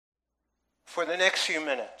For the next few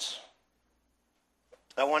minutes,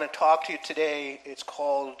 I want to talk to you today. It's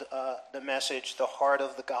called the message, The Heart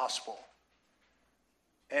of the Gospel.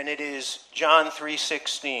 And it is John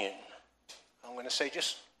 3:16. I'm going to say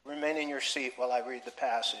just remain in your seat while I read the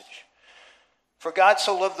passage. For God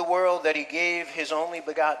so loved the world that he gave his only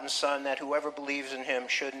begotten Son, that whoever believes in him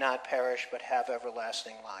should not perish but have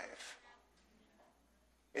everlasting life.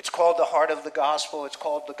 It's called the heart of the gospel. It's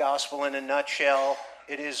called the gospel in a nutshell.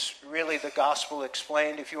 It is really the gospel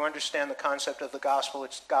explained. If you understand the concept of the gospel,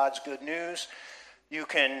 it's God's good news. You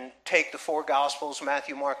can take the four gospels,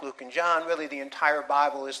 Matthew, Mark, Luke, and John. Really, the entire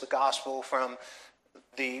Bible is the gospel from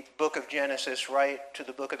the book of Genesis right to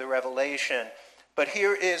the book of the Revelation. But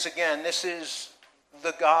here is, again, this is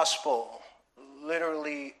the gospel,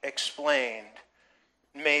 literally explained,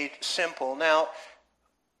 made simple. Now,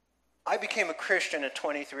 I became a Christian at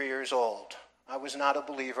 23 years old. I was not a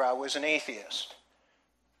believer. I was an atheist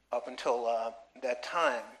up until that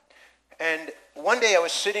time. And one day I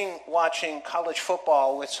was sitting watching college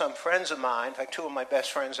football with some friends of mine, in fact, two of my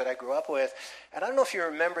best friends that I grew up with. And I don't know if you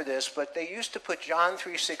remember this, but they used to put John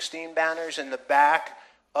 3:16 banners in the back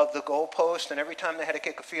of the goalpost, and every time they had to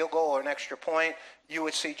kick a field goal or an extra point, you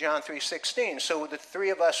would see John 3:16. So the three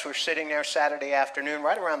of us were sitting there Saturday afternoon,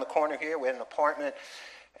 right around the corner here. We had an apartment.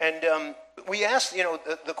 And we asked,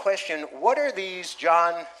 the question, what are these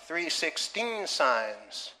John 3:16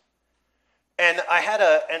 signs? And I had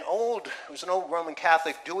it was an old Roman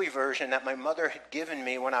Catholic Dewey version that my mother had given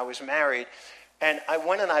me when I was married. And I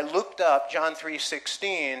went and I looked up John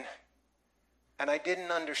 3:16, and I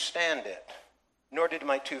didn't understand it, nor did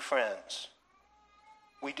my two friends.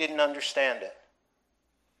 We didn't understand it.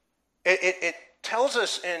 It tells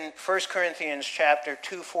us in 1 Corinthians chapter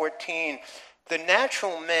 2:14, the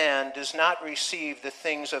natural man does not receive the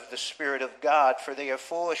things of the Spirit of God, for they are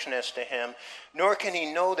foolishness to him, nor can he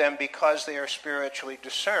know them because they are spiritually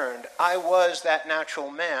discerned. I was that natural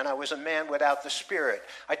man. I was a man without the Spirit.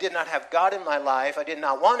 I did not have God in my life. I did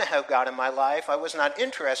not want to have God in my life. I was not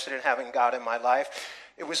interested in having God in my life.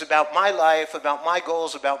 It was about my life, about my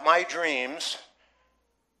goals, about my dreams.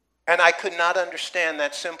 And I could not understand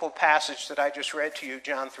that simple passage that I just read to you,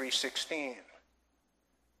 John 3:16.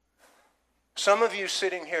 Some of you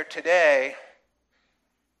sitting here today,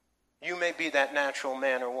 you may be that natural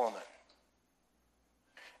man or woman.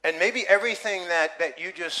 And maybe everything that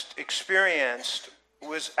you just experienced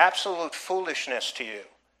was absolute foolishness to you.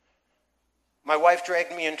 My wife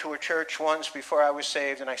dragged me into a church once before I was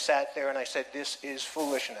saved, and I sat there and I said, this is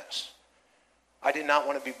foolishness. I did not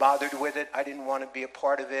want to be bothered with it. I didn't want to be a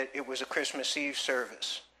part of it. It was a Christmas Eve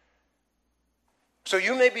service. So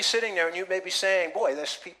you may be sitting there and you may be saying, boy,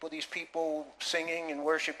 these people singing and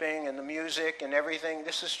worshiping and the music and everything,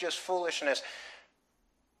 this is just foolishness.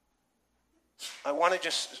 I want to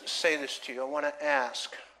just say this to you. I want to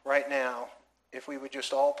ask right now if we would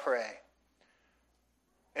just all pray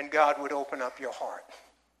and God would open up your heart.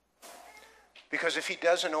 Because if he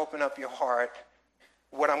doesn't open up your heart,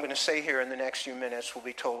 what I'm going to say here in the next few minutes will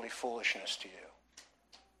be totally foolishness to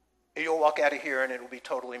you. You'll walk out of here and it will be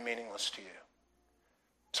totally meaningless to you.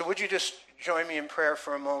 So would you just join me in prayer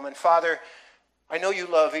for a moment? Father, I know you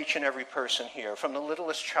love each and every person here, from the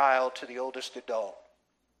littlest child to the oldest adult.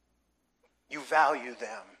 You value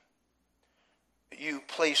them. You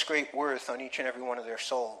place great worth on each and every one of their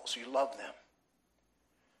souls. You love them.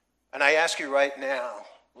 And I ask you right now,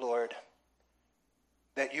 Lord,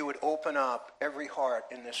 that you would open up every heart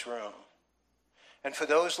in this room. And for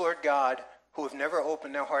those, Lord God, who have never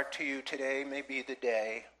opened their heart to you, today may be the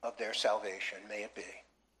day of their salvation. May it be.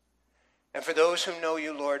 And for those who know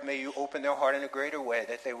you, Lord, may you open their heart in a greater way,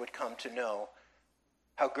 that they would come to know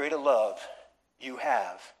how great a love you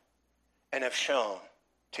have and have shown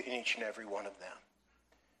to each and every one of them.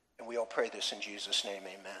 And we all pray this in Jesus' name,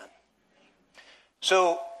 amen.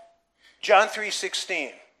 So, John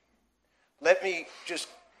 3:16. Let me just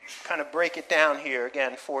kind of break it down here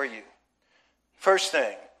again for you. First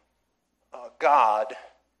thing, God,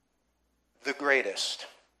 the greatest.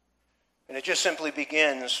 And it just simply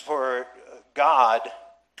begins for God,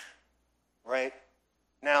 right?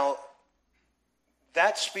 Now,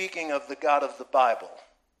 that's speaking of the God of the Bible,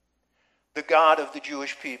 the God of the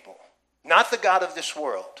Jewish people, not the God of this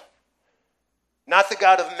world, not the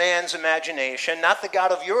God of man's imagination, not the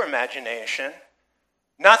God of your imagination,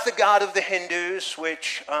 not the God of the Hindus,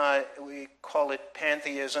 which we call it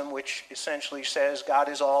pantheism, which essentially says God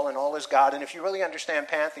is all and all is God. And if you really understand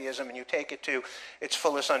pantheism and you take it to its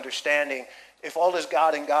fullest understanding, if all is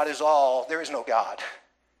God and God is all, there is no God.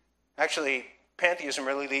 Actually, pantheism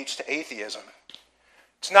really leads to atheism.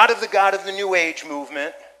 It's not of the God of the New Age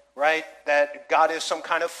movement, right? That God is some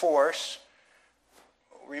kind of force.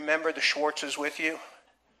 remember the Schwartzes with you?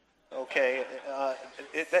 Okay,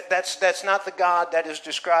 that's not the God that is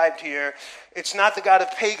described here. It's not the God of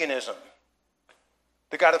paganism,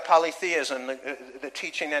 the God of polytheism, the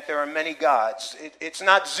teaching that there are many gods. It's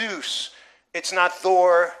not Zeus, it's not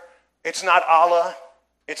Thor, it's not Allah,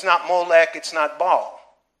 it's not Molech, it's not Baal.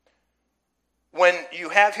 When you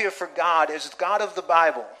have here for God is God of the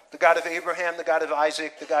Bible, the God of Abraham, the God of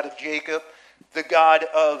Isaac, the God of Jacob, the God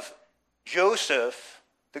of Joseph,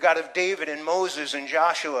 the God of David and Moses and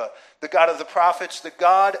Joshua, the God of the prophets, the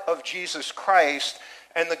God of Jesus Christ,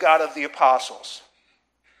 and the God of the apostles.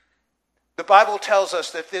 The Bible tells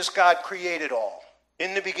us that this God created all.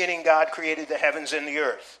 In the beginning, God created the heavens and the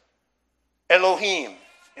earth. Elohim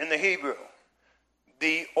in the Hebrew,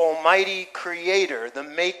 the Almighty Creator, the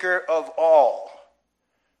Maker of all.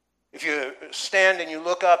 If you stand and you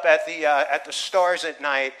look up at the stars at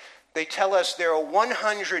night, they tell us there are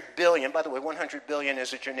 100 billion. By the way, 100 billion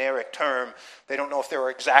is a generic term. They don't know if there are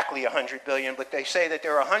exactly 100 billion, but they say that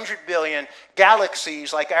there are 100 billion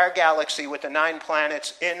galaxies, like our galaxy with the 9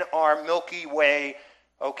 planets in our Milky Way.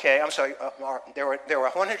 Okay, I'm sorry. There are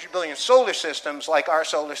 100 billion solar systems, like our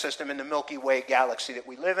solar system in the Milky Way galaxy that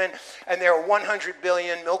we live in, and there are 100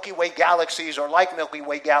 billion Milky Way galaxies, or like Milky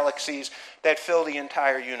Way galaxies, that fill the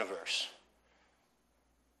entire universe.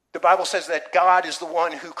 The Bible says that God is the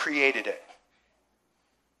one who created it.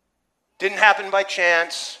 Didn't happen by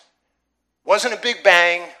chance. Wasn't a big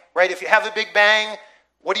bang, right? If you have a big bang,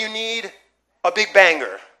 what do you need? A big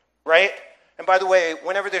banger, right? And by the way,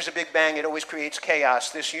 whenever there's a big bang, it always creates chaos.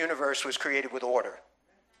 This universe was created with order.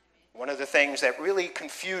 One of the things that really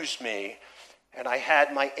confused me, and I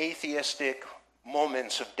had my atheistic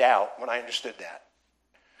moments of doubt when I understood that.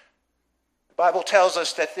 The Bible tells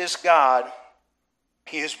us that this God,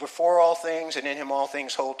 He is before all things, and in Him all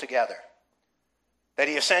things hold together. That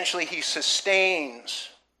He sustains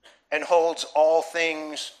and holds all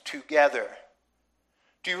things together.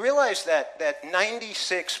 Do you realize that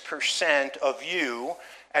 96% of you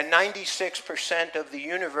and 96% of the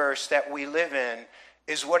universe that we live in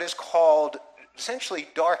is what is called essentially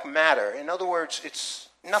dark matter? In other words, it's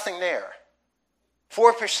nothing there.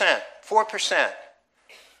 4%.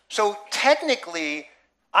 So technically,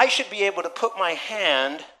 I should be able to put my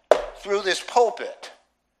hand through this pulpit.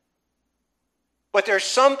 But there's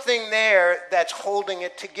something there that's holding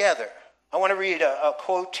it together. I want to read a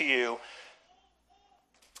quote to you.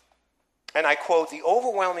 And I quote, "The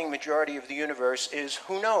overwhelming majority of the universe is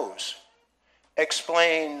who knows,"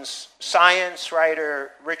 explains science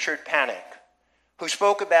writer Richard Panik, who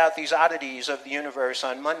spoke about these oddities of the universe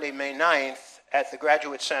on Monday, May 9th at the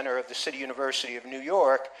Graduate Center of the City University of New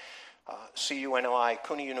York, CUNY,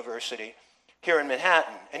 CUNY University, here in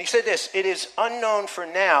Manhattan. And he said this: "It is unknown for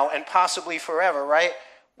now and possibly forever," right?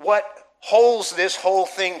 What holds this whole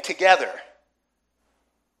thing together?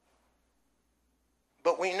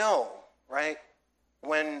 But we know, right?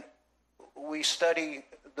 When we study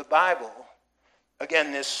the Bible,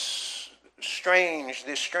 again, this strange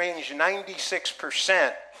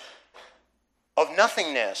 96% of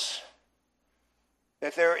nothingness,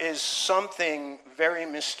 that there is something very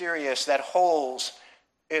mysterious that holds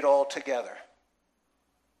it all together.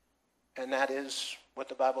 And that is what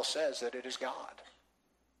the Bible says, that it is God.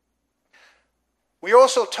 We are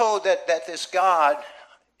also told that this God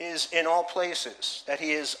is in all places, that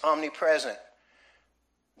He is omnipresent.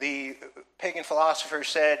 The pagan philosophers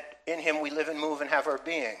said, "In Him we live and move and have our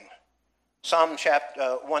being." Psalm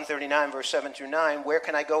chapter 139, verse 7 through 9, "Where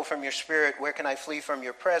can I go from your spirit? Where can I flee from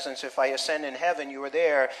your presence? If I ascend in heaven, you are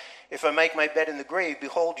there. If I make my bed in the grave,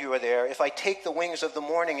 behold, you are there. If I take the wings of the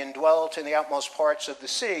morning and dwell to the outmost parts of the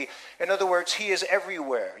sea." In other words, He is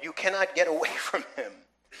everywhere. You cannot get away from Him.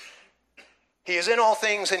 He is in all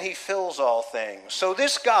things and He fills all things. So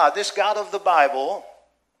this God of the Bible,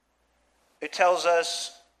 it tells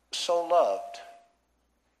us, so loved,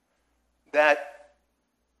 that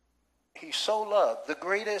He so loved, the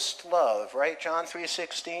greatest love, right? John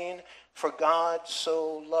 3:16, "For God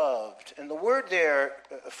so loved." And the word there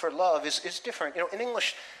for love is different. You know, in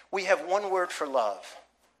English, we have one word for love.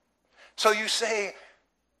 So you say,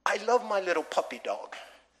 "I love my little puppy dog."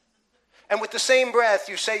 And with the same breath,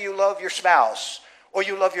 you say you love your spouse or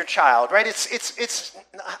you love your child, right? It's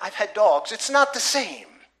I've had dogs. It's not the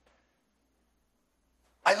same.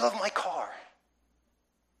 I love my car.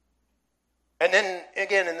 And then,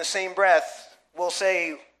 again, in the same breath, we'll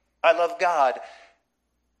say, I love God.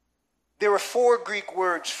 There are 4 Greek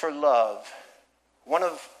words for love, one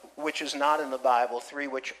of which is not in the Bible, 3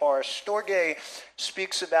 which are. Storge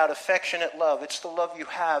speaks about affectionate love. It's the love you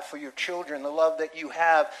have for your children, the love that you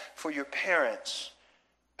have for your parents.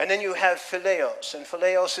 And then you have phileos, and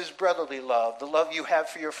phileos is brotherly love, the love you have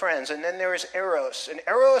for your friends. And then there is eros, and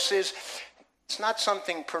eros is, it's not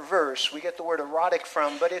something perverse. We get the word erotic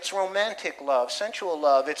from, but it's romantic love, sensual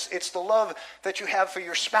love. It's the love that you have for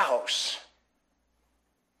your spouse.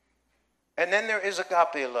 And then there is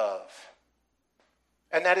agape love.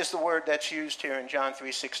 And that is the word that's used here in John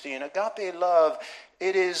 3:16. Agape love,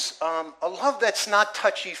 it is a love that's not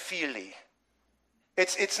touchy-feely.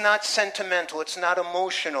 It's not sentimental. It's not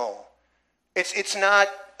emotional. It's not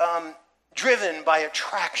driven by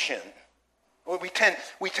attraction. Or we tend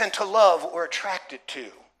to love or attracted to.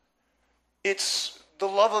 It's the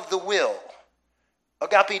love of the will.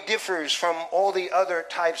 Agape differs from all the other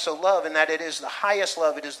types of love in that it is the highest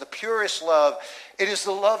love. It is the purest love. It is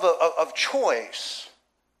the love of choice.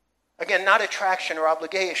 Again, not attraction or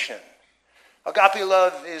obligation. Agape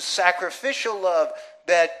love is sacrificial love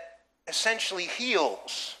that essentially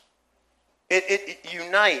heals. It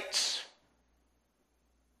unites.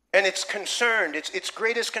 And it's concerned. Its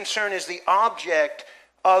greatest concern is the object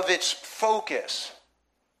of its focus.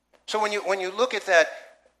 So when you look at that,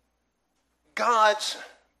 God's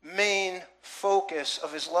main focus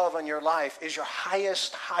of his love on your life is your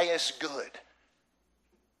highest good.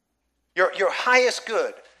 Your highest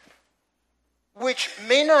good, which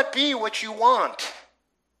may not be what you want.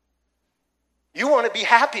 You want to be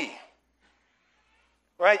happy,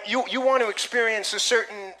 right? You want to experience a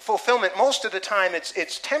certain fulfillment. Most of the time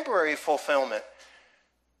it's temporary fulfillment.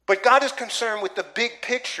 But God is concerned with the big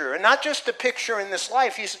picture, and not just the picture in this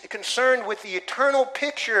life. He's concerned with the eternal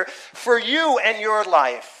picture for you and your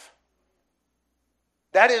life.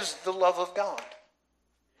 That is the love of God.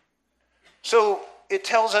 So it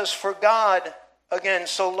tells us, for God, again,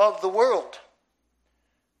 so loved the world.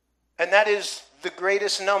 And that is the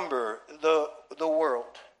greatest number, the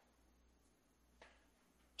world.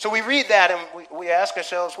 So we read that and we ask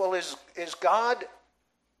ourselves, well, is God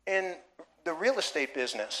in the real estate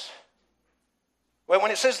business? Well, when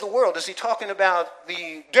it says the world, is he talking about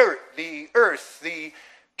the dirt, the earth, the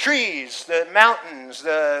trees, the mountains,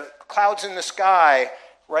 the clouds in the sky,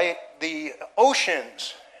 right? The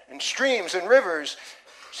oceans and streams and rivers.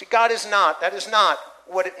 See, God is not. That is not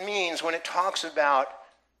what it means when it talks about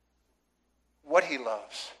what he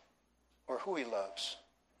loves or who he loves.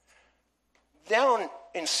 Down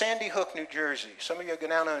in Sandy Hook, New Jersey, some of you go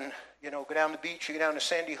down the beach, you go down to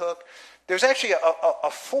Sandy Hook. There's actually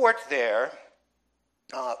a fort there,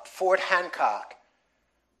 Fort Hancock.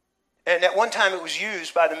 And at one time it was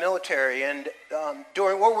used by the military. And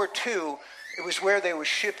during World War II, it was where they were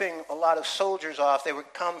shipping a lot of soldiers off. They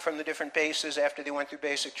would come from the different bases after they went through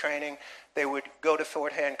basic training. They would go to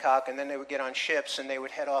Fort Hancock, and then they would get on ships, and they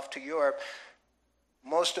would head off to Europe,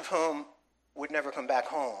 most of whom would never come back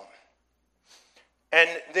home. And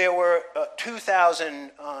there were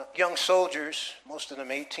 2,000 young soldiers, most of them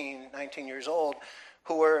 18, 19 years old,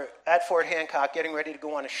 who were at Fort Hancock getting ready to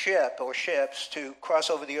go on a ship or ships to cross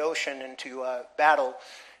over the ocean and to battle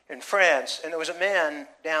in France. And there was a man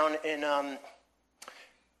down in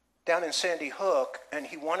Sandy Hook, and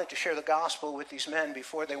he wanted to share the gospel with these men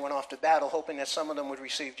before they went off to battle, hoping that some of them would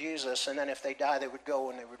receive Jesus, and then if they die, they would go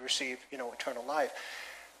and they would receive, eternal life.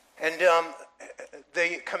 And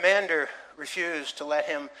the commander refused to let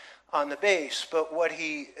him on the base, but what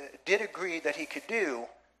he did agree that he could do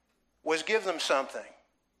was give them something.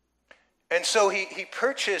 And so he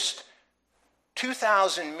purchased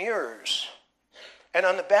 2,000 mirrors, and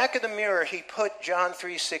on the back of the mirror he put John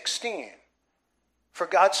 3:16. For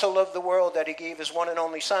God so loved the world that he gave his one and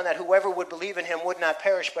only Son, that whoever would believe in him would not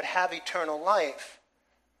perish but have eternal life.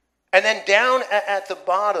 And then down at the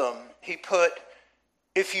bottom he put,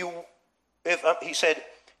 he said,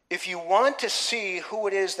 if you want to see who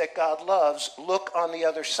it is that God loves, look on the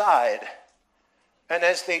other side. And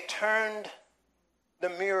as they turned the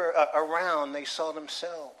mirror around, they saw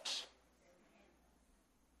themselves.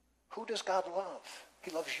 Who does God love?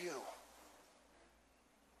 He loves you.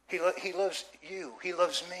 He loves you. He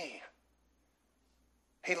loves me.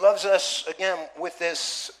 He loves us, again, with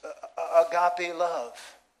this agape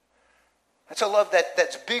love. That's a love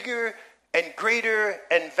that's bigger and greater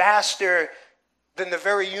and vaster than the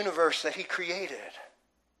very universe that he created.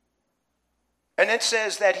 And it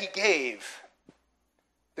says that he gave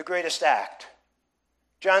the greatest act.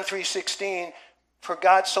 John 3:16, for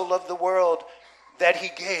God so loved the world that he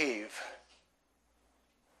gave.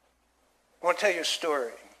 I want to tell you a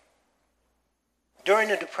story. During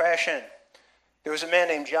the Depression, there was a man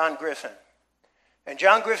named John Griffin. And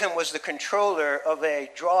John Griffin was the controller of a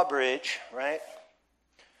drawbridge, right,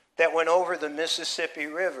 that went over the Mississippi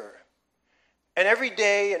River. And every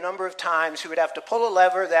day, a number of times, he would have to pull a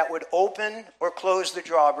lever that would open or close the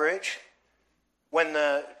drawbridge. When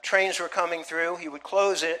the trains were coming through, he would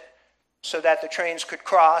close it so that the trains could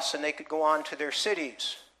cross and they could go on to their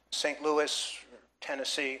cities, St. Louis,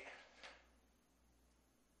 Tennessee.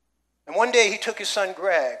 And one day he took his son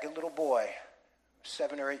Greg, a little boy,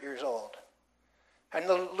 7 or 8 years old. And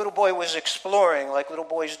the little boy was exploring like little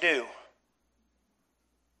boys do.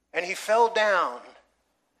 And he fell down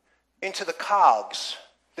into the cogs,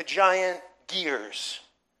 the giant gears.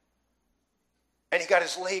 And he got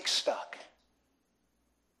his leg stuck.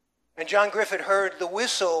 And John Griffith heard the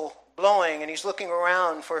whistle blowing, and he's looking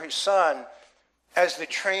around for his son as the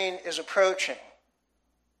train is approaching.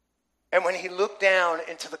 And when he looked down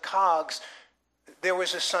into the cogs, there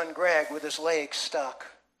was his son Greg with his leg stuck.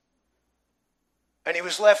 And he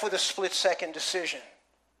was left with a split-second decision.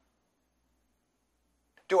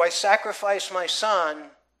 Do I sacrifice my son,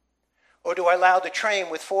 or do I allow the train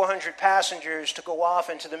with 400 passengers to go off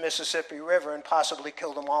into the Mississippi River and possibly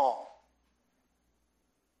kill them all?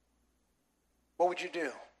 What would you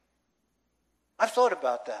do? I've thought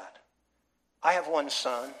about that. I have one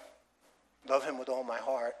son, love him with all my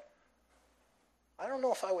heart. I don't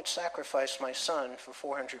know if I would sacrifice my son for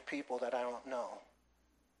 400 people that I don't know.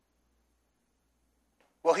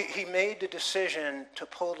 Well, he made the decision to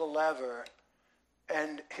pull the lever,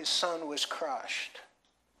 and his son was crushed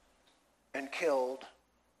and killed.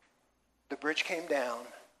 The bridge came down,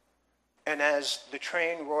 and as the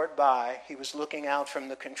train roared by, he was looking out from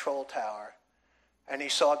the control tower, and he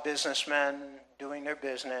saw businessmen doing their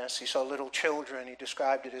business. He saw little children. He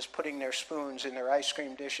described it as putting their spoons in their ice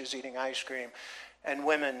cream dishes, eating ice cream, and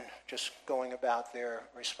women just going about their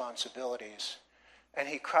responsibilities. And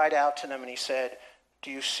he cried out to them and he said,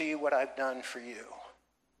 "Do you see what I've done for you?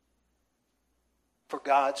 For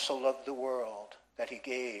God so loved the world that he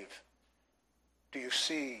gave. Do you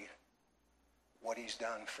see what he's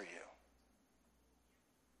done for you?"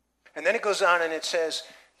 And then it goes on and it says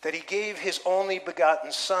that he gave his only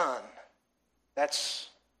begotten son. That's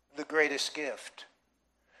the greatest gift.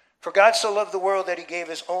 For God so loved the world that he gave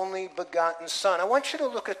his only begotten son. I want you to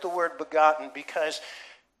look at the word begotten because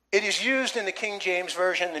it is used in the King James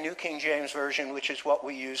Version, the New King James Version, which is what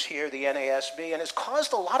we use here, the NASB, and it's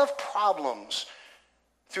caused a lot of problems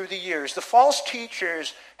through the years. The false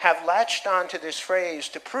teachers have latched onto this phrase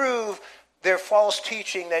to prove their false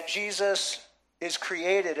teaching that Jesus is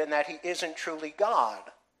created and that he isn't truly God.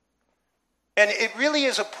 And it really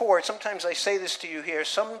is a port. Sometimes I say this to you here.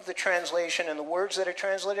 Some of the translation and the words that are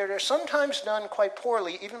translated are sometimes done quite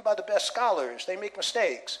poorly, even by the best scholars. They make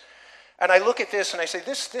mistakes. And I look at this and I say,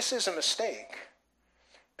 this is a mistake.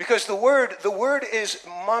 Because the word is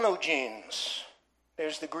monogenes.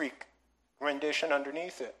 There's the Greek rendition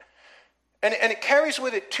underneath it. And it carries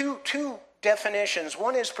with it two definitions.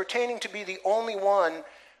 One is pertaining to be the only one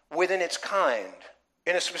within its kind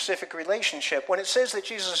in a specific relationship. When it says that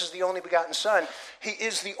Jesus is the only begotten son, he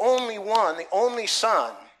is the only one, the only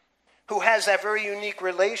son, who has that very unique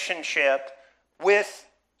relationship with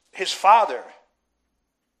his Father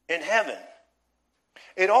in heaven.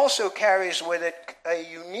 It also carries with it a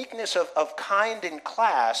uniqueness of kind and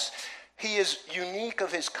class. He is unique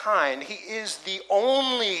of his kind. He is the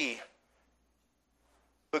only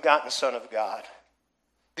begotten Son of God.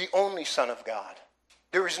 The only Son of God.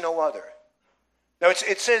 There is no other. Now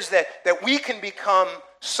it says that we can become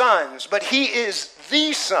sons, but he is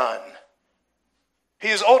the Son. He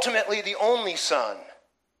is ultimately the only Son.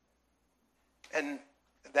 And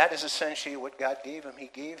that is essentially what God gave him.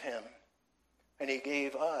 He gave him, and he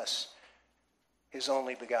gave us, his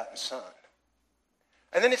only begotten Son.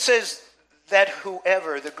 And then it says that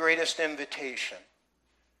whoever, the greatest invitation.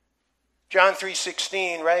 John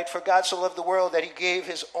 3:16, right? For God so loved the world that he gave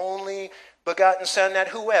his only begotten Son, that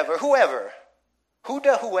whoever.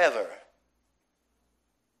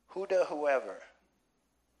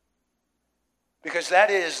 Because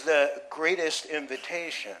that is the greatest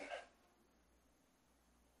invitation.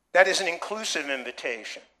 That is an inclusive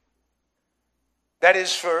invitation. That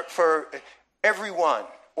is for everyone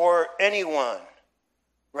or anyone,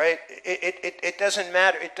 right? It doesn't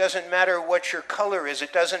matter. It doesn't matter what your color is.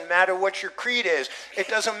 It doesn't matter what your creed is. It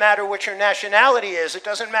doesn't matter what your nationality is. It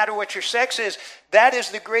doesn't matter what your sex is. That is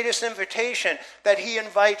the greatest invitation, that he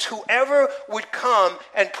invites whoever would come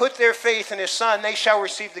and put their faith in his Son, they shall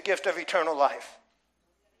receive the gift of eternal life.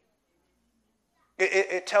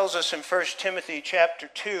 It tells us in 1 Timothy chapter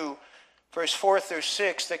 2, verse 4 through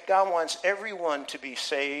 6, that God wants everyone to be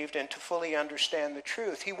saved and to fully understand the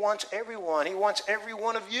truth. He wants everyone. He wants every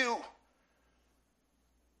one of you.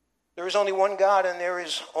 There is only one God, and there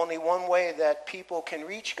is only one way that people can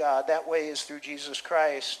reach God. That way is through Jesus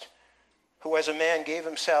Christ, who as a man gave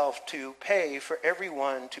himself to pay for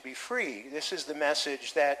everyone to be free. This is the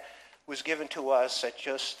message that was given to us at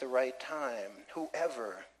just the right time.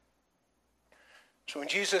 Whoever. So when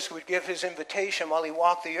Jesus would give his invitation while he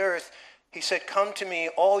walked the earth, he said, "Come to me,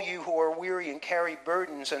 all you who are weary and carry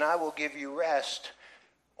burdens, and I will give you rest."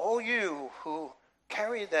 All you who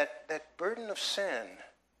carry that burden of sin.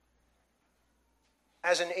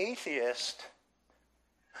 As an atheist,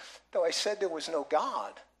 though I said there was no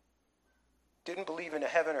God, didn't believe in a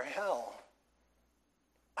heaven or hell,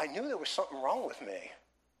 I knew there was something wrong with me.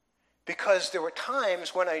 Because there were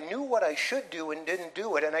times when I knew what I should do and didn't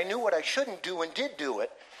do it, and I knew what I shouldn't do and did do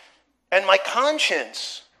it. And my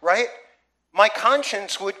conscience, right? My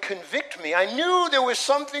conscience would convict me. I knew there was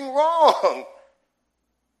something wrong.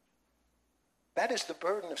 That is the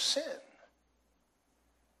burden of sin.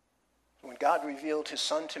 When God revealed his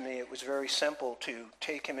Son to me, it was very simple to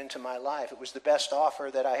take him into my life. It was the best offer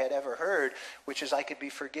that I had ever heard, which is I could be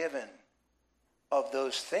forgiven of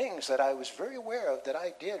those things that I was very aware of that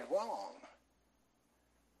I did wrong.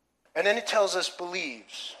 And then it tells us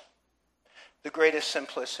believes, the greatest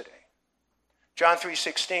simplicity. John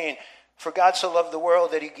 3:16, "For God so loved the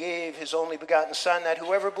world that he gave his only begotten Son, that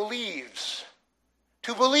whoever believes."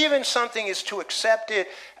 To believe in something is to accept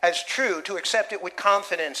it as true, to accept it with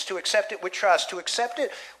confidence, to accept it with trust, to accept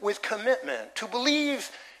it with commitment. To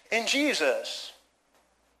believe in Jesus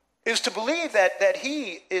is to believe that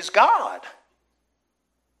he is God.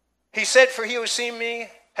 He said, "For he who has seen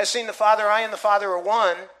me has seen the Father. I and the Father are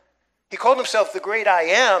one." He called himself the great I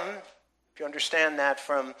am, if you understand that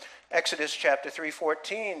from Exodus chapter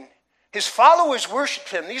 3:14. His followers worshiped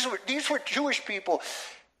him. These were Jewish people.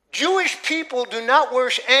 Jewish people do not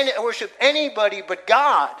worship anybody but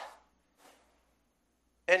God.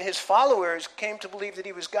 And his followers came to believe that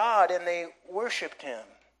he was God, and they worshiped him.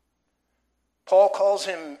 Paul calls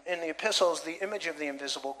him in the epistles the image of the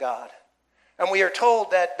invisible God. And we are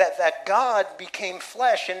told that God became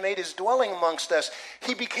flesh and made his dwelling amongst us.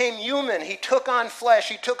 He became human. He took on flesh.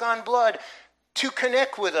 He took on blood to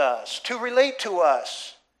connect with us, to relate to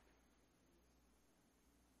us.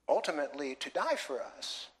 Ultimately, to die for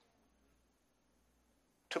us.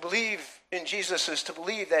 To believe in Jesus is to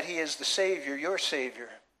believe that he is the Savior, your Savior.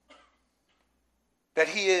 That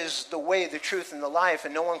he is the way, the truth, and the life,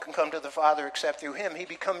 and no one can come to the Father except through him. He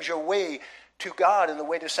becomes your way to God and the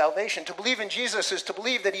way to salvation. To believe in Jesus is to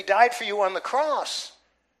believe that he died for you on the cross.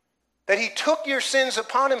 That he took your sins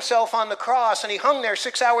upon himself on the cross, and he hung there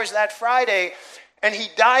 6 hours that Friday, and he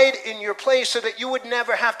died in your place so that you would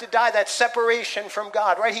never have to die, that separation from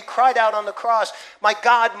God, right? He cried out on the cross, my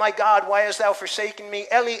God, why hast thou forsaken me?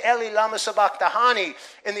 Eli, Eli, lama sabachthani,"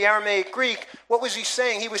 in the Aramaic Greek. What was he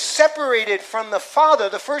saying? He was separated from the Father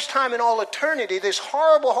the first time in all eternity, this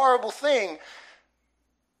horrible, horrible thing,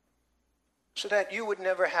 so that you would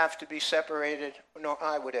never have to be separated, nor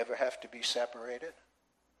I would ever have to be separated.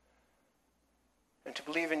 And to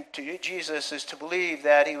believe in Jesus is to believe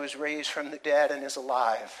that he was raised from the dead and is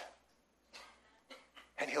alive.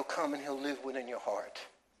 And he'll come and he'll live within your heart.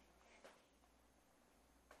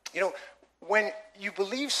 You know, when you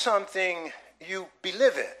believe something, you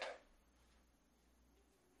believe it.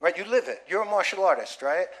 Right? You live it. You're a martial artist,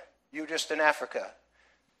 right? You're just in Africa.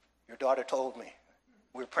 Your daughter told me.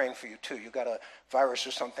 We're praying for you too. You got a virus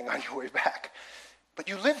or something on your way back. But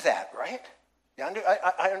you live that, right?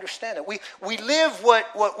 I understand it. We live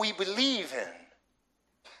what we believe in.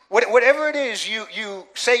 Whatever it is you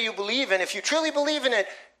say you believe in, if you truly believe in it,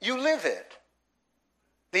 you live it.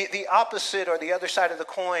 The opposite or the other side of the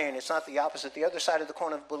coin, it's not the opposite, the other side of the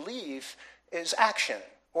coin of belief is action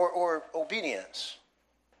or obedience.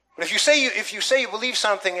 But if you say you believe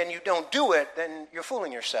something and you don't do it, then you're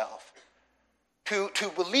fooling yourself. To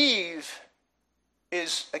believe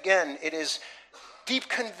is, again, it is deep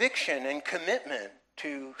conviction and commitment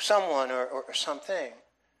to someone or something.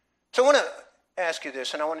 So I want to ask you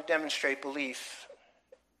this, and I want to demonstrate belief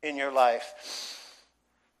in your life.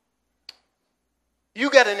 You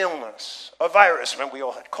get an illness, a virus. Remember, we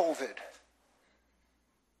all had COVID.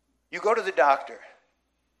 You go to the doctor.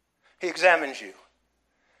 He examines you.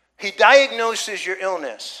 He diagnoses your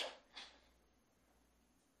illness.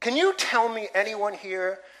 Can you tell me, anyone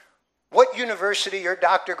here, what university your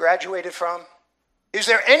doctor graduated from? Is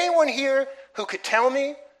there anyone here who could tell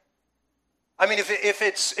me? I mean, if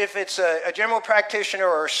it's a general practitioner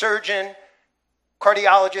or a surgeon,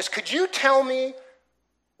 cardiologist, could you tell me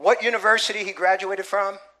what university he graduated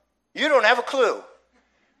from? You don't have a clue.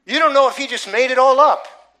 You don't know if he just made it all up.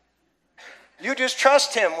 You just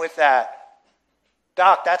trust him with that.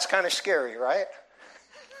 Doc, that's kind of scary, right?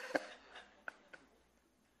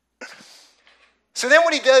 So then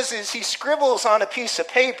what he does is he scribbles on a piece of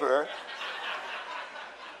paper.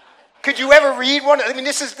 Could you ever read one? I mean,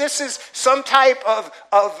 this is some type of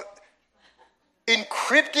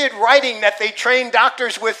encrypted writing that they train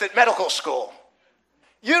doctors with at medical school.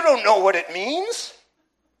 You don't know what it means.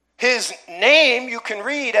 His name you can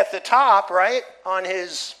read at the top, right, on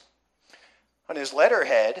his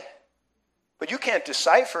letterhead, but you can't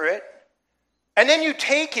decipher it. And then you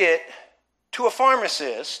take it to a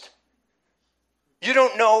pharmacist. You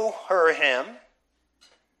don't know her or him.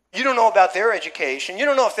 You don't know about their education. You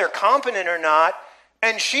don't know if they're competent or not.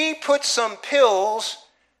 And she puts some pills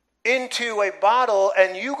into a bottle,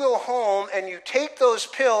 and you go home and you take those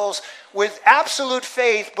pills with absolute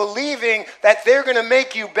faith, believing that they're going to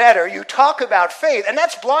make you better. You talk about faith, and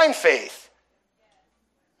that's blind faith.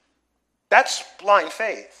 That's blind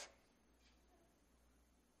faith.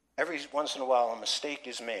 Every once in a while, a mistake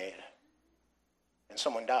is made, and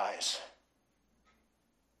someone dies.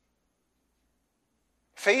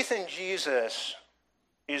 Faith in Jesus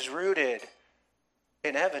is rooted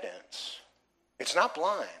in evidence. It's not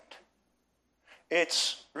blind.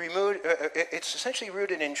 It's essentially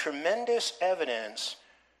rooted in tremendous evidence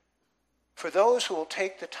for those who will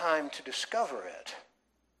take the time to discover it.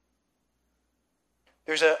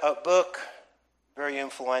 There's a book very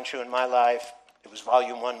influential in my life. It was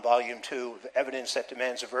volume 1, volume 2, of Evidence That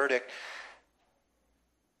Demands a Verdict.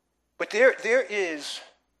 But there is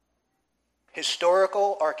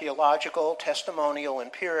historical, archaeological, testimonial,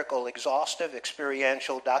 empirical, exhaustive,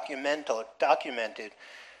 experiential, documented,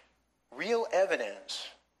 real evidence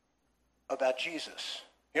about Jesus.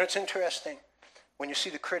 You know what's interesting? When you see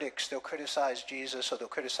the critics, they'll criticize Jesus or they'll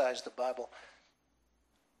criticize the Bible.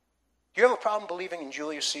 Do you have a problem believing in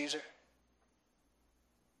Julius Caesar?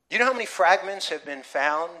 You know how many fragments have been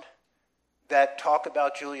found that talk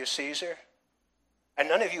about Julius Caesar? And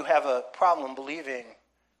none of you have a problem believing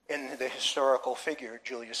in the historical figure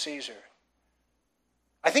Julius Caesar.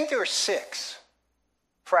 I think there are 6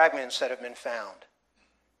 fragments that have been found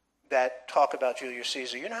that talk about Julius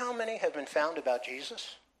Caesar. You know how many have been found about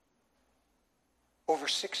Jesus? Over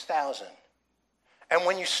 6,000. And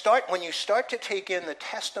when you start to take in the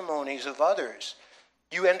testimonies of others,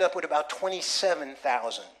 you end up with about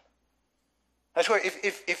 27,000. That's where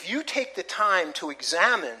if you take the time to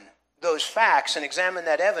examine those facts and examine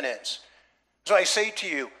that evidence, so I say to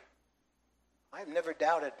you, I've never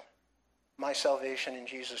doubted my salvation in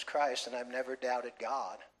Jesus Christ, and I've never doubted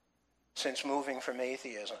God since moving from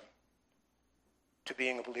atheism to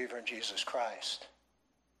being a believer in Jesus Christ.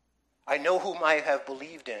 I know whom I have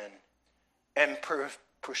believed in and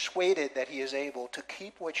persuaded that he is able to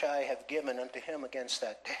keep which I have given unto him against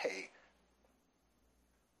that day.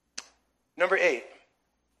 Number 8,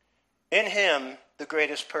 in him the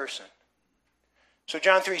greatest person. So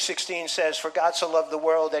John 3:16 says, "For God so loved the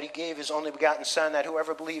world that he gave his only begotten Son, that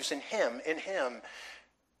whoever believes in him,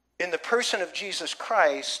 in the person of Jesus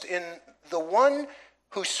Christ, in the one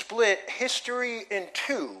who split history in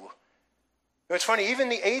two." It's funny, even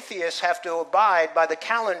the atheists have to abide by the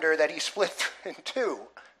calendar that he split in two.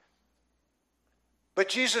 But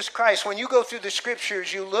Jesus Christ, when you go through the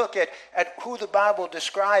scriptures, you look at who the Bible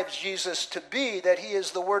describes Jesus to be, that he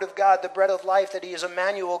is the Word of God, the bread of life, that he is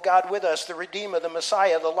Emmanuel, God with us, the Redeemer, the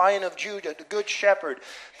Messiah, the Lion of Judah, the Good Shepherd,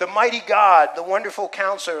 the mighty God, the wonderful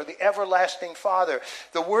Counselor, the everlasting Father,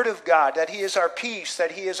 the Word of God, that he is our peace,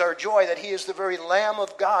 that he is our joy, that he is the very Lamb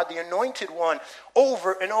of God, the Anointed One,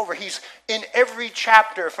 over and over. He's in every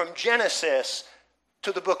chapter from Genesis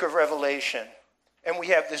to the book of Revelation. And we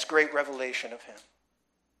have this great revelation of him.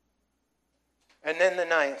 And then the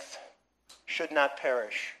 9th, should not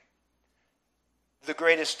perish. The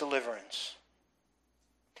greatest deliverance.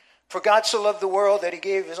 For God so loved the world that he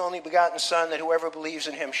gave his only begotten Son, that whoever believes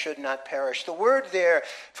in him should not perish. The word there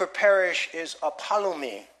for perish is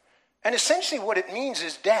apolumi. And essentially what it means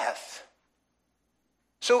is death.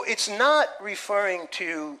 So it's not referring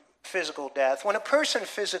to physical death. When a person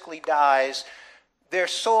physically dies, their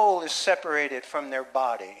soul is separated from their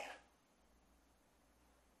body.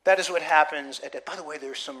 That is what happens. By the way,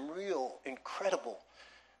 there's some real incredible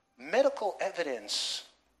medical evidence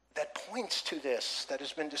that points to this that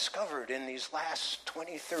has been discovered in these last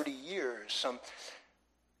 20, 30 years. Some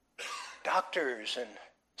doctors and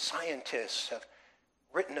scientists have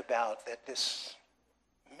written about that this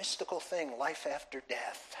mystical thing, life after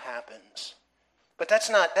death, happens. But that's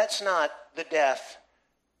not the death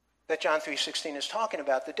that John 3:16 is talking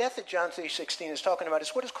about. The death that John 3:16 is talking about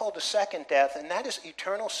is what is called the second death, and that is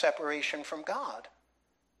eternal separation from God.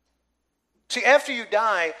 See, after you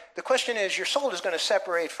die, the question is, your soul is going to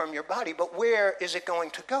separate from your body, but where is it going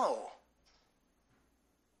to go?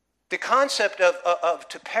 The concept of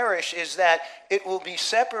to perish is that it will be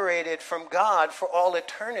separated from God for all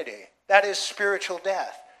eternity. That is spiritual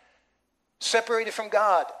death. Separated from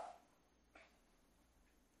God.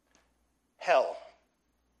 Hell.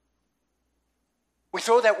 We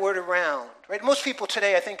throw that word around, right? Most people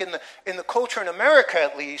today, I think in the culture in America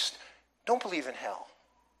at least, don't believe in hell.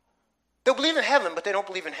 They'll believe in heaven, but they don't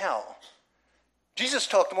believe in hell. Jesus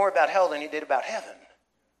talked more about hell than he did about heaven.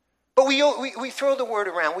 But we throw the word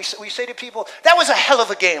around. We say to people, that was a hell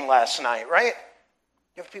of a game last night, right?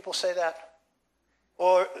 You have people say that?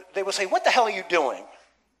 Or they will say, what the hell are you doing?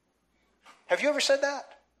 Have you ever said that?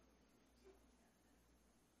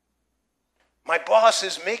 My boss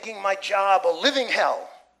is making my job a living hell.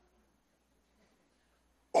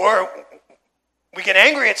 Or we get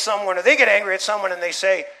angry at someone, or they get angry at someone, and they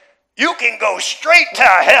say, you can go straight to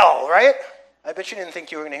hell, right? I bet you didn't think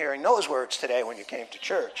you were going to hear those words today when you came to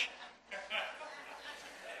church.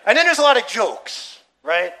 And then there's a lot of jokes,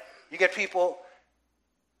 right? You get people,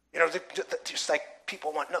 just like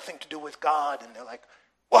people want nothing to do with God, and they're like,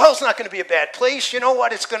 well, hell's not going to be a bad place. You know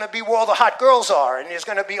what? It's going to be where all the hot girls are, and there's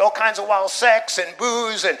going to be all kinds of wild sex and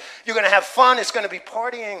booze, and you're going to have fun. It's going to be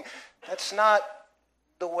partying. That's not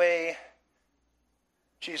the way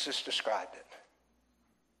Jesus described it.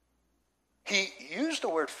 He used the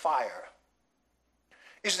word fire.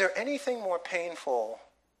 Is there anything more painful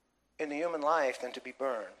in the human life than to be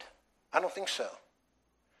burned? I don't think so.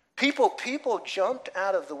 People jumped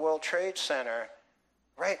out of the World Trade Center,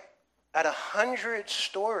 right, at 100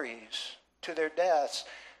 stories to their deaths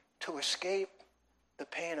to escape the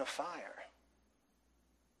pain of fire.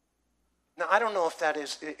 Now, I don't know if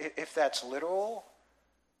that's literal.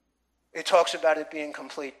 It talks about it being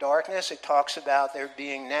complete darkness. It talks about there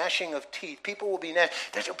being gnashing of teeth. People will be angry.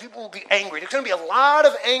 There's going to be a lot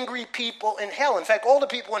of angry people in hell. In fact, all the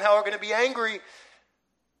people in hell are going to be angry.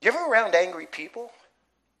 You ever around angry people?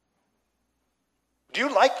 Do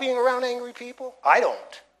you like being around angry people? I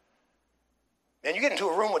don't. And you get into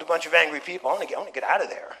a room with a bunch of angry people, I want to get out of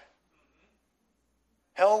there.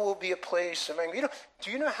 Hell will be a place of anger.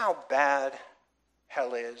 Do you know how bad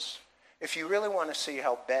hell is? If you really want to see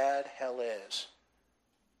how bad hell is,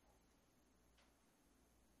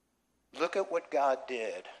 look at what God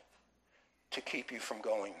did to keep you from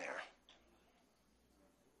going there.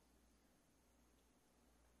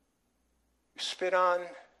 Spit on,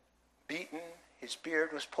 beaten, his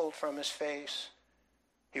beard was pulled from his face,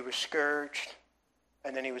 he was scourged,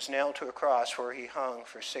 and then he was nailed to a cross where he hung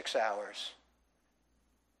for 6 hours.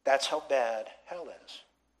 That's how bad hell is.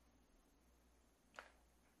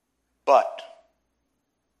 But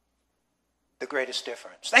the greatest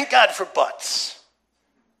difference. Thank God for buts.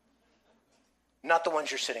 Not the ones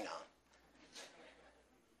you're sitting on.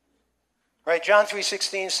 Right? John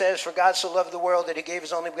 3:16 says, for God so loved the world that he gave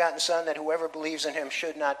his only begotten Son, that whoever believes in him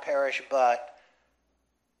should not perish, but.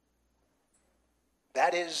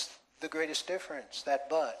 That is the greatest difference, that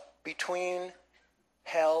but, between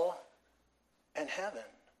hell and heaven.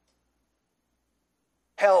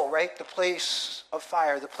 Hell, right? The place of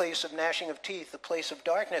fire, the place of gnashing of teeth, the place of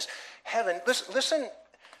darkness. Heaven, listen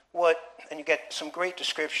and you get some great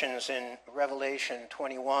descriptions in Revelation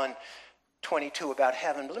 21:22 about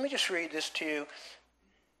heaven. But let me just read this to you.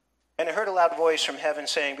 And I heard a loud voice from heaven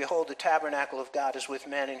saying, behold, the tabernacle of God is with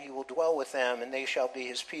men, and he will dwell with them, and they shall be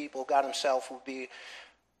his people. God himself will be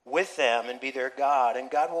with them and be their God.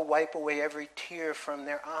 And God will wipe away every tear from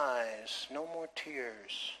their eyes. No more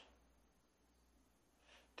tears.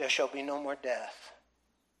 There shall be no more death.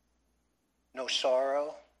 No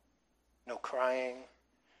sorrow. No crying.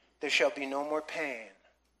 There shall be no more pain.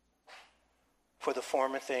 For the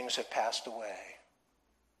former things have passed away.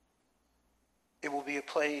 It will be a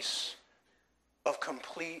place of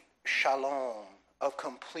complete shalom, of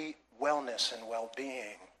complete wellness and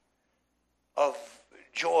well-being, of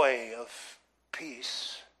joy, of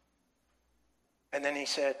peace. And then he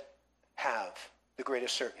said, have the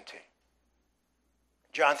greatest certainty.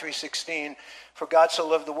 John 3:16, for God so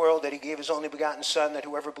loved the world that he gave his only begotten Son, that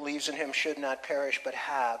whoever believes in him should not perish, but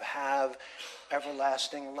have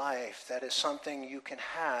everlasting life. That is something you can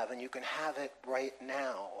have, and you can have it right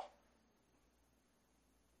now.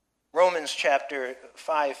 Romans chapter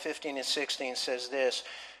 5:15 and 16 says this,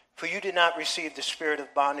 for you did not receive the spirit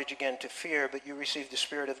of bondage again to fear, but you received the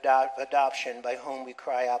spirit of adoption, by whom we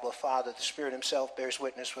cry, Abba, Father. The Spirit himself bears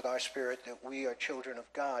witness with our spirit that we are children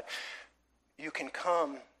of God. You can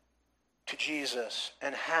come to Jesus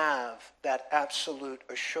and have that absolute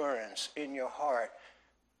assurance in your heart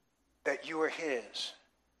that you are his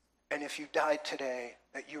And if you died today,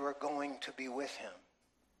 that you are going to be with him.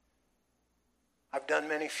 I've done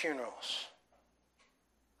many funerals.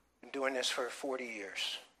 Been doing this for 40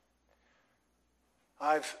 years.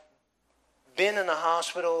 I've been in the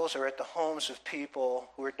hospitals or at the homes of people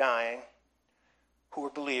who are dying, who are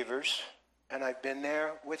believers, and I've been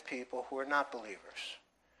there with people who are not believers.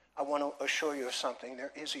 I want to assure you of something.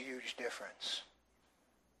 There is a huge difference.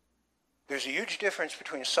 There's a huge difference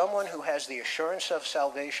between someone who has the assurance of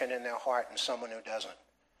salvation in their heart and someone who doesn't.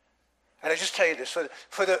 And I just tell you this,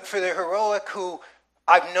 for the heroic who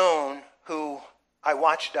I've known, who I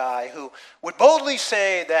watched die, who would boldly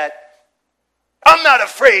say that, I'm not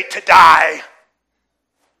afraid to die.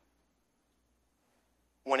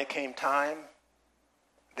 When it came time,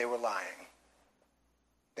 they were lying.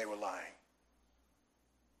 They were lying.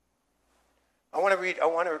 I want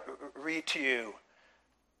to read to you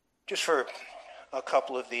just for a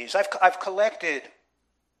couple of these. I've collected,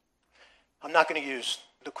 I'm not going to use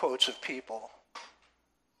the quotes of people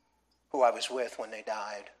who I was with when they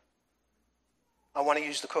died. I want to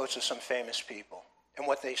use the quotes of some famous people and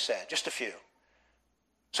what they said, just a few.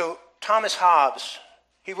 So Thomas Hobbes,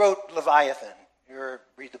 he wrote Leviathan. You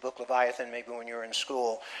read the book Leviathan maybe when you were in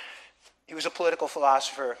school. He was a political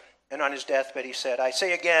philosopher, and on his deathbed he said, I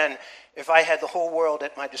say again, if I had the whole world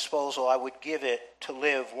at my disposal, I would give it to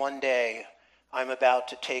live one day. I'm about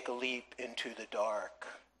to take a leap into the dark.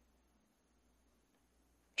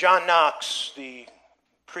 John Knox, the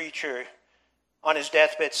preacher, on his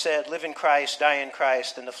deathbed said, live in Christ, die in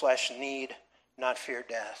Christ, and the flesh need not fear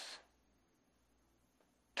death.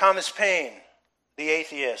 Thomas Paine, the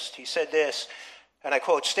atheist, he said this, and I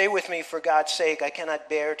quote, stay with me for God's sake. I cannot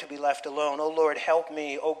bear to be left alone. O Lord, help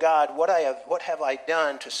me. O God, what have I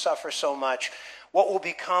done to suffer so much? What will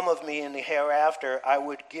become of me in the hereafter? I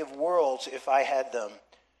would give worlds if I had them,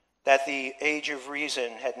 that the Age of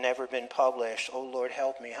Reason had never been published. O Lord,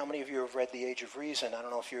 help me. How many of you have read the Age of Reason? I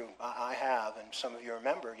don't know if I have, and some of you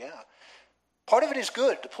remember, yeah. Part of it is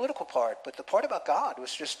good, the political part, but the part about God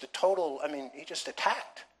was just the total, he just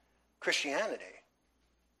attacked Christianity.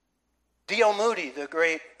 D.L. Moody, the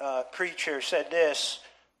great preacher, said this,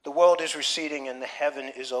 the world is receding and the heaven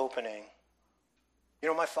is opening. You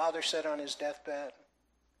know what my father said on his deathbed?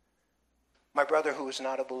 My brother, who is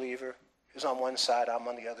not a believer, is on one side, I'm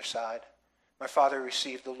on the other side. My father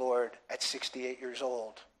received the Lord at 68 years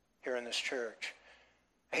old here in this church.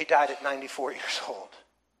 He died at 94 years old.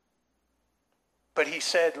 But he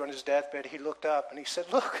said on his deathbed, he looked up and he said,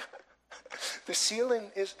 look, the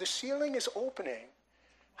ceiling is opening.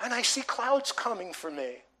 And I see clouds coming for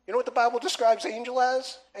me. You know what the Bible describes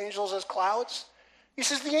angels as clouds? He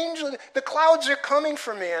says, the clouds are coming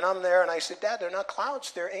for me. And I'm there and I said, Dad, they're not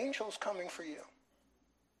clouds, they're angels coming for you.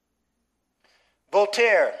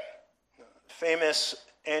 Voltaire, famous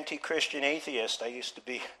anti-Christian atheist, I used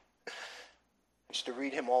to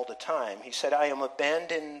read him all the time. He said, I am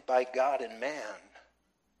abandoned by God and man.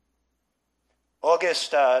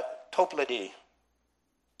 Auguste Toplady,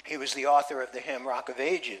 he was the author of the hymn Rock of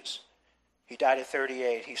Ages. He died at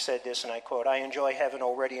 38. He said this, and I quote, I enjoy heaven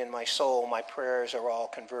already in my soul. My prayers are all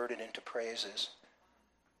converted into praises.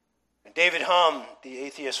 And David Hume, the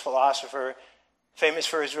atheist philosopher, famous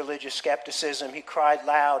for his religious skepticism, he cried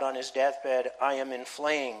loud on his deathbed, I am in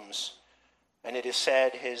flames. And it is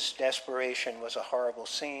said his desperation was a horrible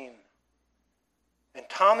scene. And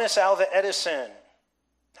Thomas Alva Edison,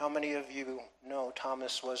 how many of you know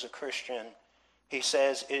Thomas was a Christian? He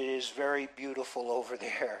says, it is very beautiful over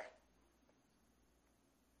there.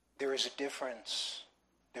 There is a difference.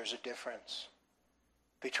 There's a difference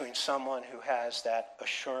between someone who has that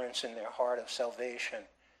assurance in their heart of salvation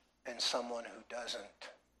and someone who doesn't.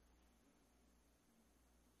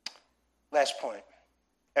 Last point,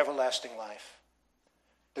 everlasting life,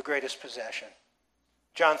 the greatest possession.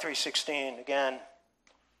 John 3:16, again,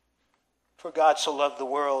 for God so loved the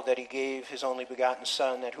world that he gave his only begotten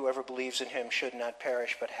Son, that whoever believes in him should not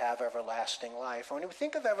perish but have everlasting life. When we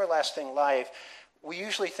think of everlasting life, we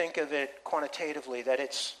usually think of it quantitatively, that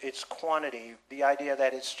it's quantity, the idea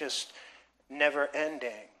that it's just never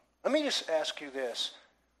ending. Let me just ask you this.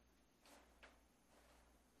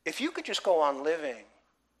 If you could just go on living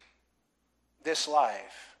this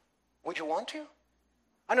life, would you want to?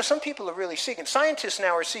 I know some people are really seeking. Scientists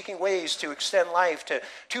now are seeking ways to extend life to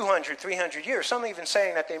 200, 300 years. Some are even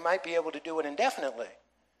saying that they might be able to do it indefinitely.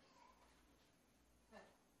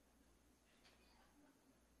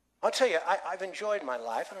 I'll tell you, I've enjoyed my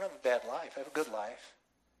life. I don't have a bad life. I have a good life.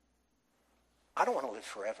 I don't want to live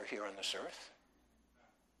forever here on this earth.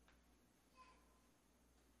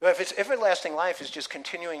 But if it's everlasting life is just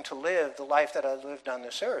continuing to live the life that I lived on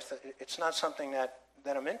this earth, it's not something that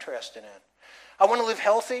that I'm interested in. I want to live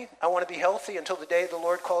healthy. I want to be healthy until the day the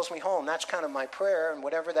Lord calls me home. That's kind of my prayer, and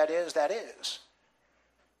whatever that is, that is.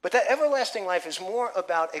 But that everlasting life is more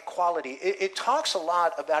about a quality. It talks a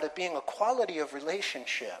lot about it being a quality of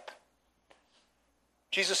relationship.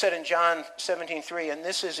 Jesus said in John 17:3, and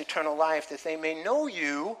this is eternal life, that they may know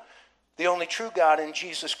you, the only true God, and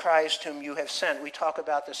Jesus Christ, whom you have sent. We talk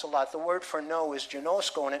about this a lot. The word for know is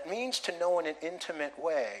ginosko, and it means to know in an intimate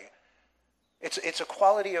way. It's a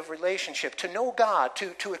quality of relationship. To know God,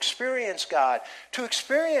 to experience God, to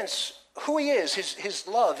experience who he is, his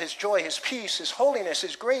love, his joy, his peace, his holiness,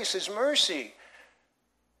 his grace, his mercy.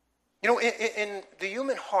 You know, in the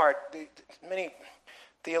human heart, many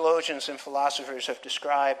theologians and philosophers have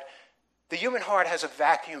described the human heart has a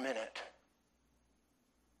vacuum in it.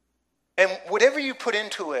 And whatever you put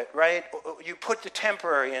into it, right, you put the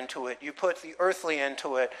temporary into it, you put the earthly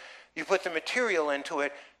into it, you put the material into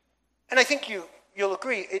it, and I think you'll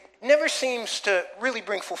agree, it never seems to really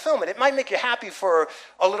bring fulfillment. It might make you happy for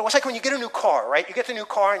a little. It's like when you get a new car, right? You get the new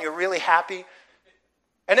car and you're really happy.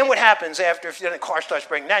 And then what happens after if the car starts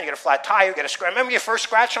breaking down? You get a flat tire, you get a scratch. Remember your first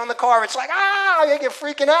scratch on the car? It's like, you get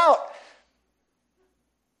freaking out.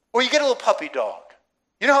 Or you get a little puppy dog.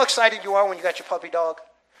 You know how excited you are when you got your puppy dog?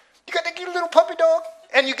 You got the cute little puppy dog,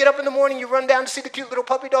 and you get up in the morning, you run down to see the cute little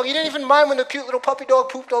puppy dog. You didn't even mind when the cute little puppy dog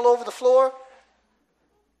pooped all over the floor.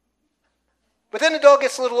 But then the dog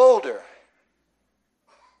gets a little older,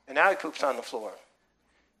 and now he poops on the floor.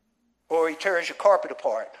 Or he tears your carpet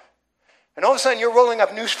apart. And all of a sudden you're rolling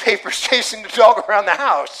up newspapers chasing the dog around the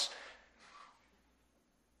house.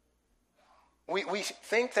 We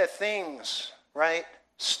think that things, right,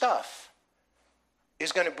 stuff,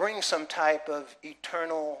 is going to bring some type of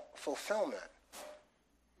eternal fulfillment.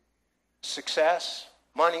 Success,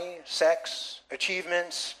 money, sex,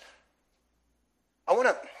 achievements. I want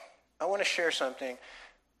to share something.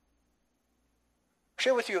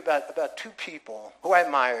 Share with you about two people who I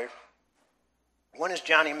admired. One is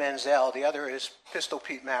Johnny Manziel. The other is Pistol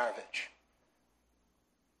Pete Maravich.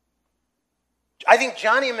 I think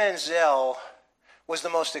Johnny Manziel was the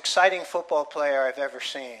most exciting football player I've ever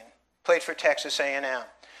seen. Played for Texas A&M.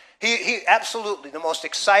 He absolutely the most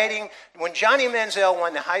exciting. When Johnny Manziel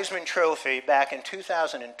won the Heisman Trophy back in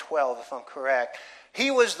 2012, if I'm correct,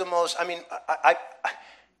 he was the most. I mean, I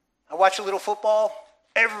watch a little football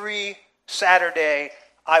every Saturday.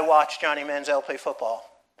 I watch Johnny Manziel play football.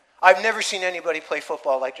 I've never seen anybody play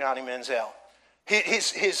football like Johnny Manziel.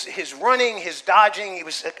 His running, his dodging. He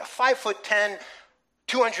was like a 5'10",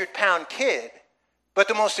 200-pound kid, but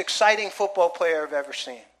the most exciting football player I've ever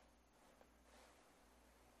seen.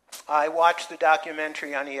 I watched the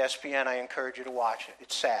documentary on ESPN. I encourage you to watch it.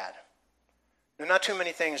 It's sad. There are not too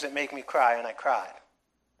many things that make me cry, and I cried.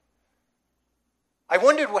 I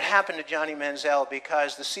wondered what happened to Johnny Manziel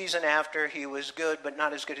because the season after he was good, but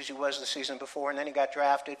not as good as he was the season before, and then he got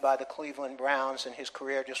drafted by the Cleveland Browns, and his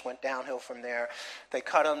career just went downhill from there. They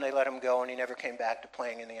cut him, they let him go, and he never came back to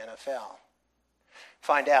playing in the NFL.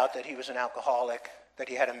 Find out that he was an alcoholic, that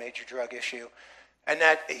he had a major drug issue, and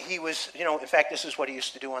that he was, in fact, this is what he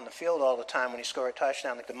used to do on the field all the time when he scored a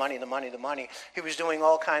touchdown, like the money. He was doing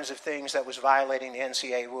all kinds of things that was violating the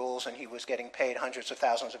NCAA rules, and he was getting paid hundreds of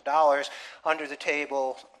thousands of dollars under the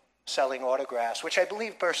table selling autographs, which I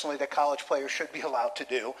believe personally that college players should be allowed to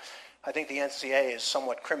do. I think the NCAA is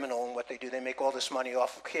somewhat criminal in what they do. They make all this money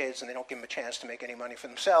off of kids, and they don't give them a chance to make any money for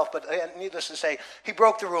themselves. But needless to say, he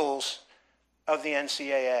broke the rules of the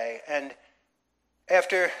NCAA, and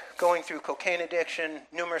after going through cocaine addiction,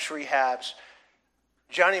 numerous rehabs,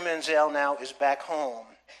 Johnny Manziel now is back home,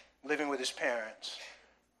 living with his parents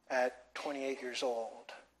at 28 years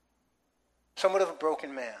old. Somewhat of a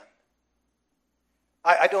broken man.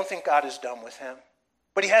 I don't think God is done with him,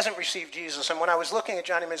 but he hasn't received Jesus. And when I was looking at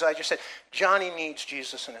Johnny Manziel, I just said, Johnny needs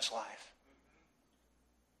Jesus in his life.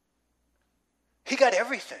 He got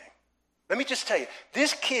everything. Let me just tell you,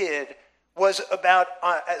 this kid was about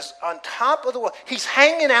as on top of the world. He's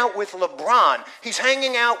hanging out with LeBron. He's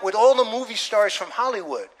hanging out with all the movie stars from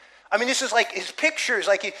Hollywood. I mean, this is like his pictures.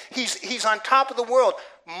 Like he's on top of the world.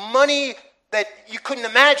 Money that you couldn't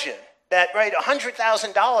imagine. That right,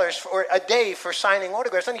 $100,000 for a day for signing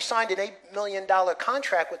autographs. Then he signed an $8 million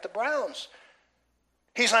contract with the Browns.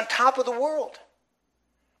 He's on top of the world.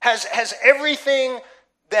 Has everything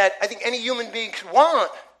that I think any human being could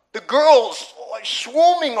want. The girls are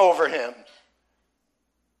swarming over him.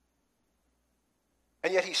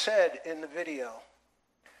 And yet he said in the video,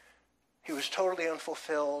 he was totally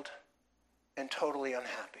unfulfilled and totally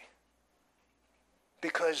unhappy.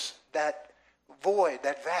 Because that void,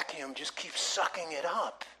 that vacuum just keeps sucking it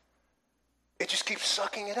up. It just keeps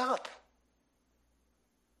sucking it up.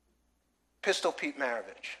 Pistol Pete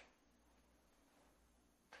Maravich.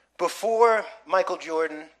 Before Michael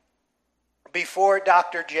Jordan, before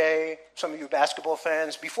Dr. J, some of you basketball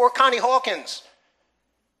fans, before Connie Hawkins,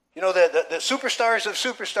 you know, the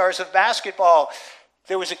superstars of basketball,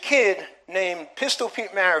 there was a kid named Pistol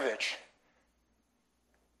Pete Maravich.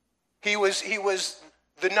 He was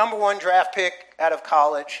the number one draft pick out of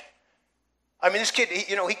college. I mean, this kid,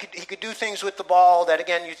 he could do things with the ball that,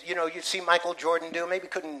 again, you'd see Michael Jordan do. Maybe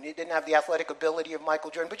he didn't have the athletic ability of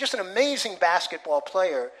Michael Jordan, but just an amazing basketball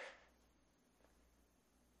player.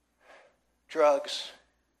 Drugs,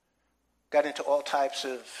 got into all types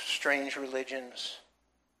of strange religions,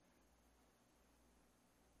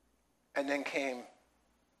 and then came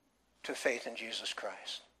to faith in Jesus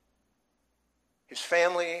Christ. His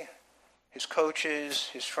family, his coaches,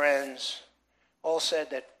 his friends, all said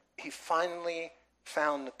that he finally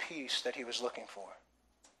found the peace that he was looking for.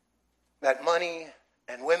 That money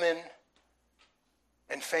and women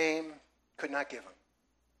and fame could not give him.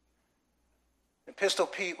 And Pistol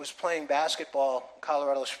Pete was playing basketball in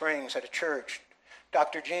Colorado Springs at a church.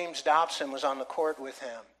 Dr. James Dobson was on the court with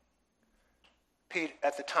him. Pete,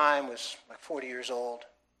 at the time, was like 40 years old.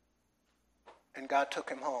 And God took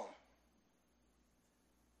him home.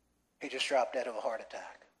 He just dropped dead of a heart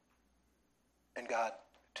attack. And God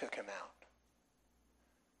took him out.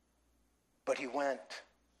 But he went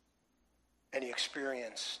and he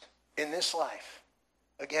experienced in this life,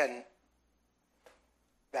 again,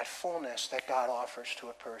 that fullness that God offers to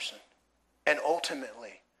a person. And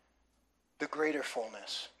ultimately, the greater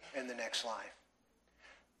fullness in the next life.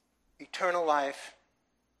 Eternal life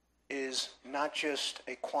is not just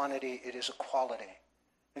a quantity, it is a quality.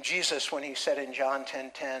 And Jesus, when he said in John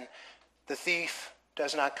 10:10, the thief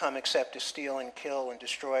does not come except to steal and kill and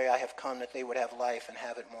destroy. I have come that they would have life and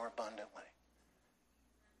have it more abundantly.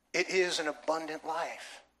 It is an abundant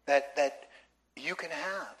life that you can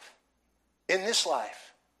have in this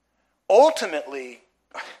life. Ultimately,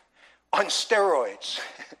 on steroids.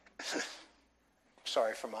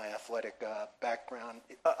 Sorry for my athletic background.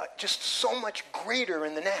 Just so much greater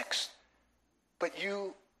in the next. But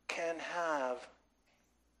you can have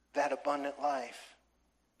that abundant life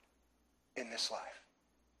in this life.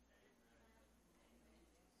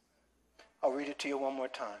 I'll read it to you one more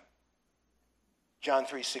time. John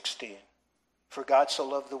 3:16. For God so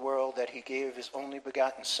loved the world that he gave his only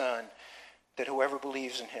begotten Son, that whoever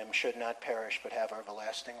believes in him should not perish but have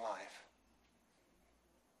everlasting life.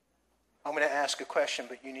 I'm going to ask a question,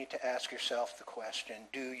 but you need to ask yourself the question,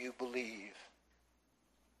 do you believe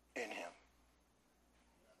in him?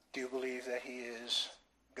 Do you believe that he is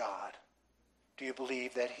God? Do you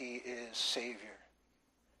believe that he is Savior?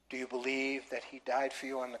 Do you believe that he died for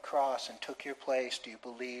you on the cross and took your place? Do you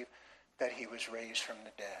believe that he was raised from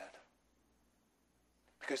the dead?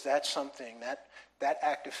 Because that's something, that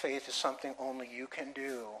act of faith is something only you can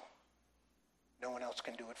do. No one else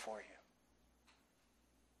can do it for you.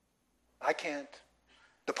 I can't.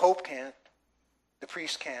 The Pope can't. The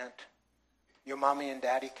priest can't. Your mommy and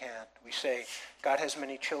daddy can't. We say, God has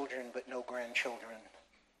many children but no grandchildren.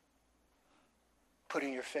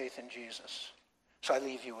 Putting your faith in Jesus. So I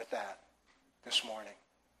leave you with that this morning.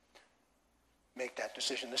 Make that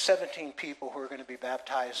decision. The 17 people who are going to be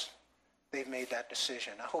baptized, they've made that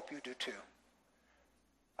decision. I hope you do too.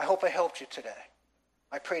 I hope I helped you today.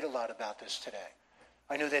 I prayed a lot about this today.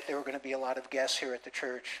 I knew that there were going to be a lot of guests here at the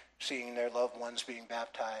church seeing their loved ones being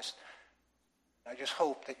baptized. I just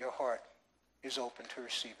hope that your heart is open to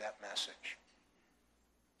receive that message.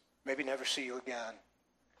 Maybe never see you again.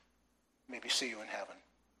 Maybe see you in heaven.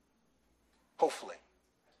 Hopefully.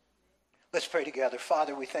 Let's pray together.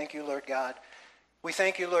 Father, we thank you, Lord God. We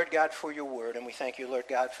thank you, Lord God, for your word, and we thank you, Lord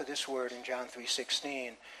God, for this word in John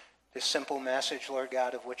 3:16, this simple message, Lord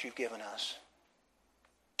God, of what you've given us,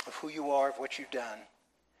 of who you are, of what you've done,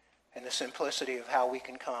 and the simplicity of how we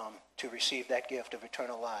can come to receive that gift of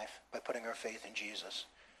eternal life by putting our faith in Jesus.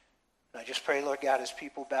 And I just pray, Lord God, as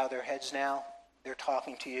people bow their heads now, they're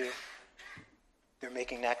talking to you, they're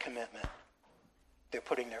making that commitment. They're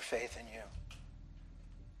putting their faith in you.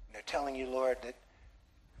 And they're telling you, Lord, that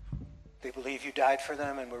they believe you died for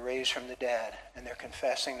them and were raised from the dead, and they're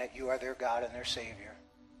confessing that you are their God and their Savior.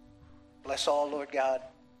 Bless all, Lord God.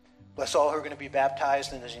 Bless all who are going to be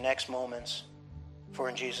baptized in these next moments. For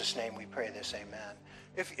in Jesus' name we pray this, amen.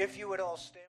 If you would all stand.